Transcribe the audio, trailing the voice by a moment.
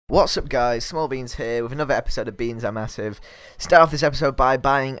What's up guys, Smallbeans here with another episode of Beans Are Massive. Start off this episode by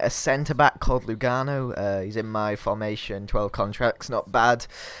buying a centre back called Lugano. He's in my formation, 12 contracts, not bad.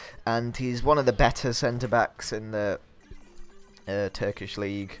 And he's one of the better centre backs in the Turkish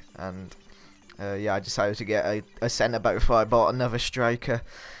league. And yeah, I decided to get a centre back before I bought another striker.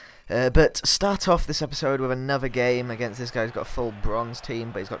 But start off this episode with another game against this guy who's got a full bronze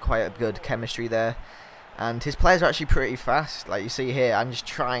team, but he's got quite a good chemistry there. And his players are actually pretty fast. Like you see here, I'm just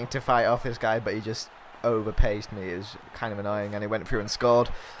trying to fight off this guy, but he just overpaced me. It was kind of annoying, and he went through and scored.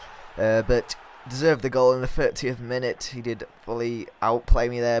 But deserved the goal in the 30th minute. He did fully outplay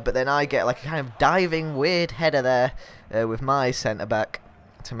me there. But then I get like a kind of diving weird header there with my centre-back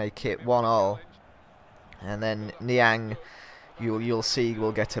to make it 1-1. And then Niang, you'll see,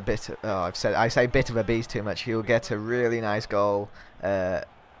 will get a bit. I say bit of a beast too much. He'll get a really nice goal.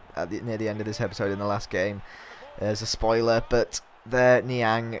 Near the end of this episode in the last game. There's a spoiler, but there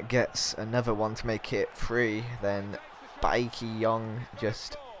Niang gets another one to make it 3. Then Baiki Yong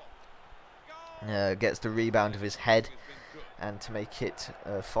just gets the rebound of his head and to make it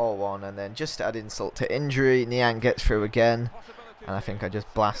 4-1. And then just to add insult to injury, Niang gets through again, and I think I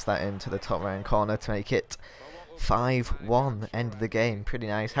just blast that into the top right corner to make it 5-1, end of the game. Pretty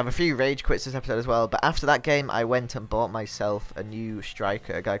nice. Have a few rage quits this episode as well, but after that game I went and bought myself a new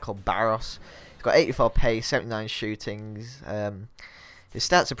striker, a guy called Barros. He's got 84 pace, 79 shootings. His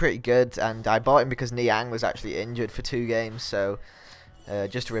stats are pretty good, and I bought him because Niang was actually injured for 2 games, so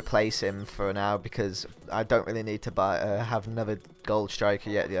just to replace him for now, because I don't really need to have another gold striker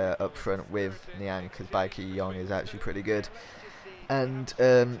yet up front with Niang, because Baiki Yong is actually pretty good. And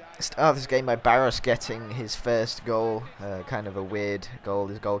start of this game by Barros getting his first goal, kind of a weird goal.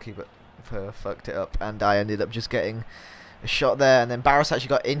 His goalkeeper fucked it up, and I ended up just getting a shot there. And then Barros actually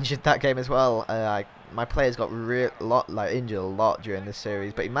got injured that game as well. My players got injured a lot during this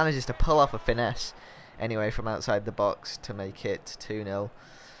series, but he manages to pull off a finesse anyway from outside the box to make it 2-0.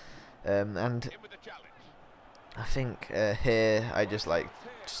 And I think here I just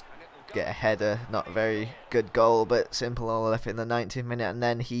get a header, not a very good goal, but simple all left in the 90th minute, and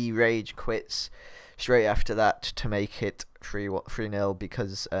then he rage quits straight after that to make it 3-0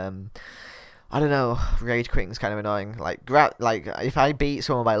 because I don't know, rage quitting is kind of annoying. Like if I beat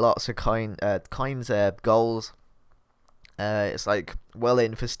someone by lots of goals, it's like well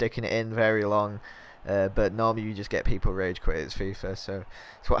in for sticking it in very long. But normally you just get people rage quit. It's FIFA, so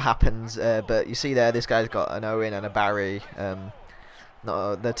it's what happens. But you see there, this guy's got an Owen and a Barry.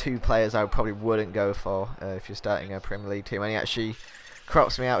 Not the 2 players I probably wouldn't go for if you're starting a Premier League team. And he actually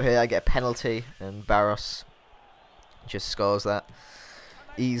crops me out here. I get a penalty, and Barros just scores that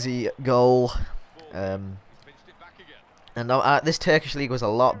easy goal. And this Turkish league was a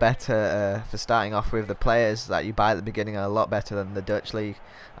lot better for starting off with. The players that you buy at the beginning are a lot better than the Dutch league.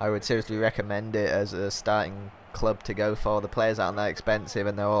 I would seriously recommend it as a starting club to go for. The players aren't that expensive,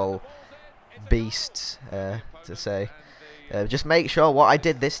 and they're all beasts to say. Just make sure what I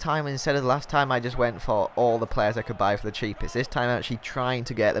did this time, instead of the last time I just went for all the players I could buy for the cheapest. This time I'm actually trying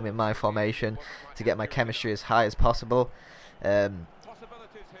to get them in my formation to get my chemistry as high as possible.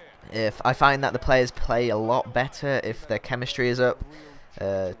 If I find that the players play a lot better if their chemistry is up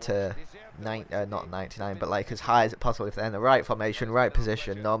to not 99, but like as high as it possible. If they're in the right formation, right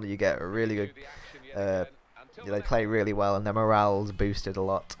position, normally you get a really good. They play really well, and their morale's boosted a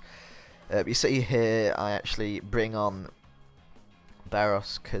lot. You see here, I actually bring on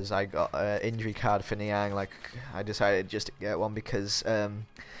Barros because I got an injury card for Niang. Like I decided just to get one because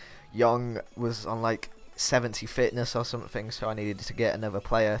Young was on like 70 fitness or something, so I needed to get another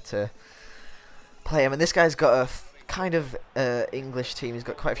player to play him. And this guy's got a kind of English team. He's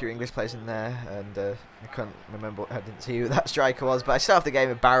got quite a few English players in there, and I couldn't remember. I didn't see who that striker was, but I start off the game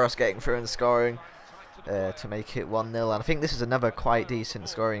with Barros getting through and scoring to make it 1-0. And I think this is another quite decent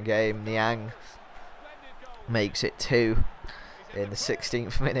scoring game. Niang makes it 2 in the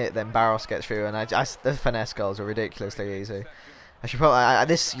 16th minute, then Barros gets through, and the finesse goals are ridiculously easy. I should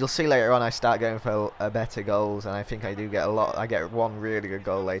probably you'll see later on I start going for better goals, and I think I do get a lot. I get one really good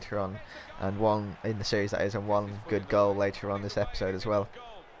goal later on, and one in the series that is, and one good goal later on this episode as well.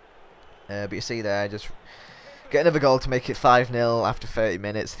 But you see there, I just get another goal to make it 5-0 after 30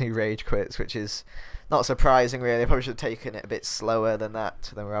 minutes. And he rage quits, which is not surprising really. I probably should have taken it a bit slower than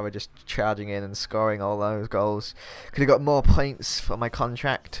that, than rather just charging in and scoring all those goals. Could have got more points for my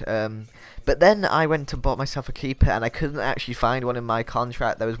contract. But then I went and bought myself a keeper, and I couldn't actually find one in my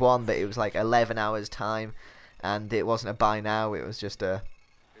contract. There was one, but it was like 11 hours time, and it wasn't a buy now. It was just a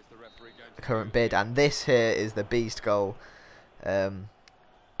current bid. And this here is the beast goal.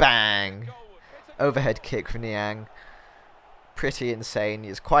 Bang! Overhead kick from Niang. pretty insane.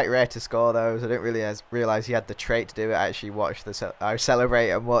 It's quite rare to score those. I didn't really realise he had the trait to do it. I actually watched I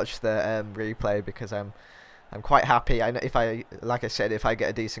celebrate and watch the replay because I'm quite happy. I know like I said, if I get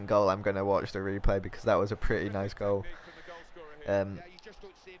a decent goal, I'm gonna watch the replay because that was a pretty nice goal. And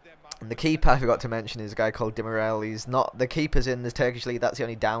the keeper I forgot to mention is a guy called Demirel. He's not the keepers in the Turkish league. That's the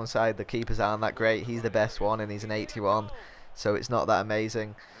only downside. The keepers aren't that great. He's the best one, and he's an 81, so it's not that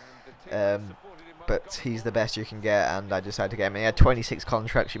amazing. But he's the best you can get, and I decided to get him. He had 26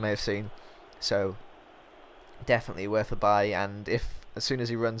 contracts, you may have seen, so definitely worth a buy. And if as soon as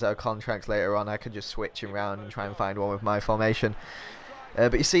he runs out of contracts later on, I could just switch him around and try and find one with my formation.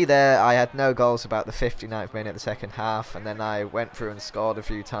 But you see there, I had no goals about the 59th minute of the second half, and then I went through and scored a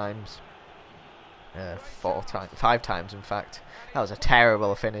few times. 5 times in fact. That was a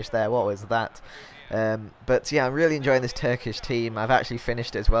terrible finish there. What was that? But yeah, I'm really enjoying this Turkish team. I've actually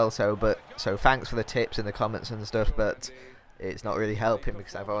finished it as well, so thanks for the tips in the comments and stuff, but it's not really helping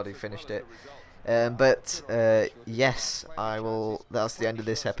because I've already finished it. Yes, I will. That's the end of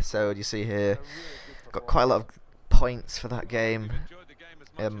this episode. You see here, got quite a lot of points for that game.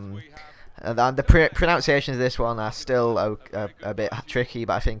 And the pronunciations of this one are still a bit tricky,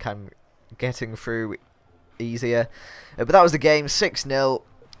 but I think I'm getting through easier. But that was the game, 6-0,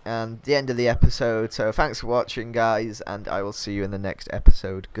 and the end of the episode. So thanks for watching, guys, and I will see you in the next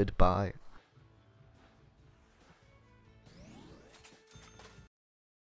episode. Goodbye.